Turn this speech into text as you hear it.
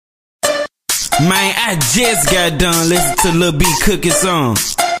Man, I just got done listening to Lil B Cookin song,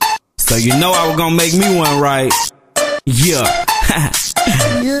 so you know I was gonna make me one, right? Yeah.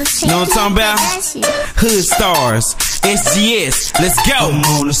 Know what I'm talking about? Hood Stars, SGS, let's go. I'm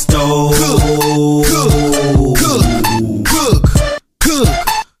on the stove. Cook.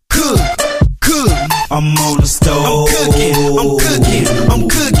 I'm on the stove. I'm cooking.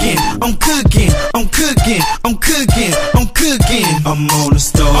 I'm on the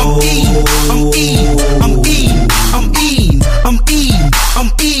stove.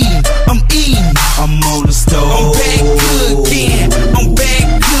 I'm on the stove. I'm back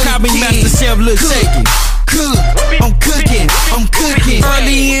cooking. Call me Master Chef Lil Shaky. I'm cooking.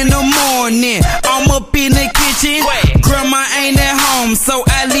 Early in the morning, I'm up in the kitchen. Grandma ain't at home, so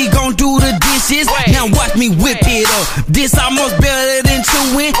Ali gon' do the dishes. Now watch me whip it up. This almost better than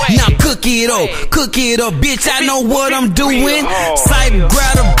chewing. Now cook it up, bitch. I know what I'm doing. Sipe,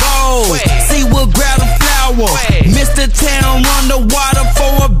 grab a bowl. See what grab a flour. Mr. Town run the water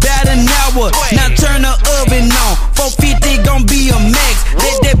for about an hour. Now turn the oven on. 450 gon' be a max.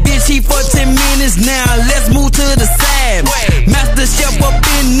 Let that bitch heat for 10 minutes now. Let's move to the side. Master Chef up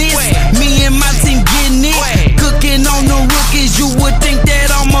in this. Me and my team getting it. Cooking on the rookies. You would think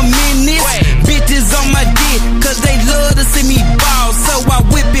that I'm a menace. Bitches on my dick, cause they love to see me ball. So I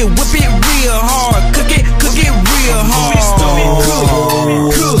whip it real hard. Cook it real hard.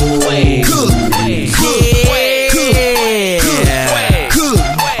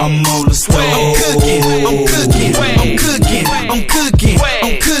 I'm on the stove. I'm cooking.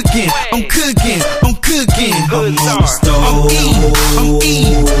 I'm on the stove.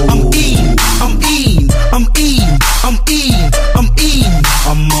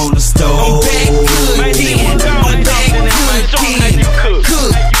 I'm on the stove.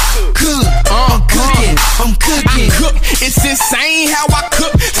 I'm cooking. It's insane how I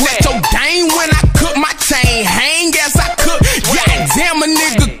cook. Let your game when I cook. My chain hang as I cook. Goddamn, a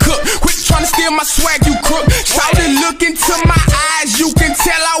nigga cook. Quit trying to steal my swag, you crook. Shawty look into my eyes, you can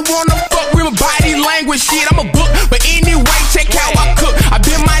tell I wanna fuck with my body language. Shit, I'm a book, but anyway, check how I cook. I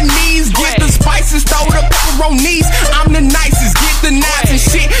bend my knees, get the spices, throw the pepperonis. I'm the nicest, get the knives and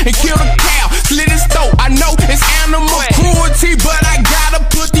shit, and kill the cow. Slit his throat. I know it's animal cruelty, but I gotta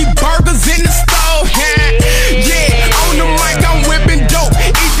put these burgers in the stove. Yeah, on the mic, I'm whipping dope.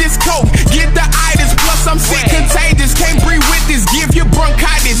 Eat this coke, get the itis, plus I'm sick contagious. Can't breathe with this, give you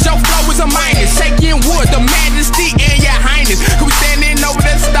bronchitis. Your flow is a minus, shaking wood, the majesty and your highness. Cause we standing over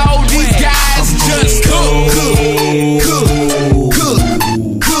the stove, these guys just cook.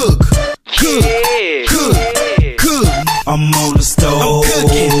 I'm on the stove.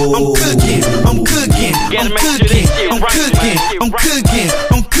 I'm cooking.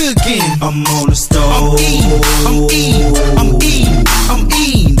 I'm on the stove.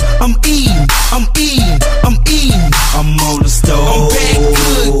 I'm on the stove.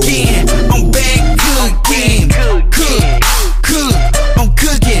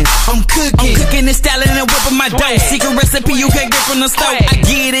 I'm cooking and styling and whipping my dough. Secret recipe you can't get from the stove. I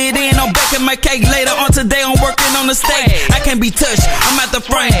get it in, I'm baking my cake. Later on today, I'm working on the steak. I can't be touched, I'm at the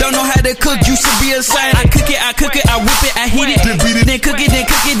frame. Don't know how to cook, you should be ashamed. I cook it, I whip it, I heat it. Then cook it, then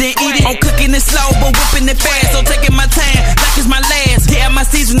eat it. I'm cooking it slow, but whipping it fast. So taking my time, like it's my last. Yeah, my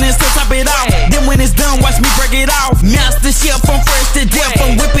seasoning, so top it off. Then when it's done, watch me break it off. Master Chef, I'm fresh to death.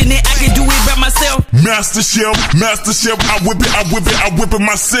 I'm whipping it, I can do it by myself. Master Chef, I whip it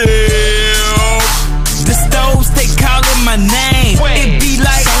myself. The stoves, they calling my name. It be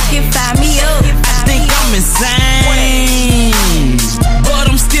like, so can find me up. I think I'm insane, but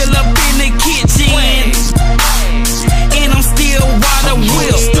I'm still up in the kitchen, and I'm still water whipping.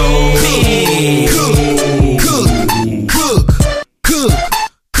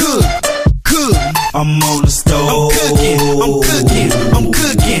 I'm on the stove.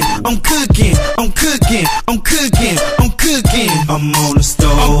 I'm on the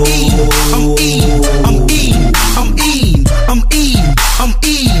stove.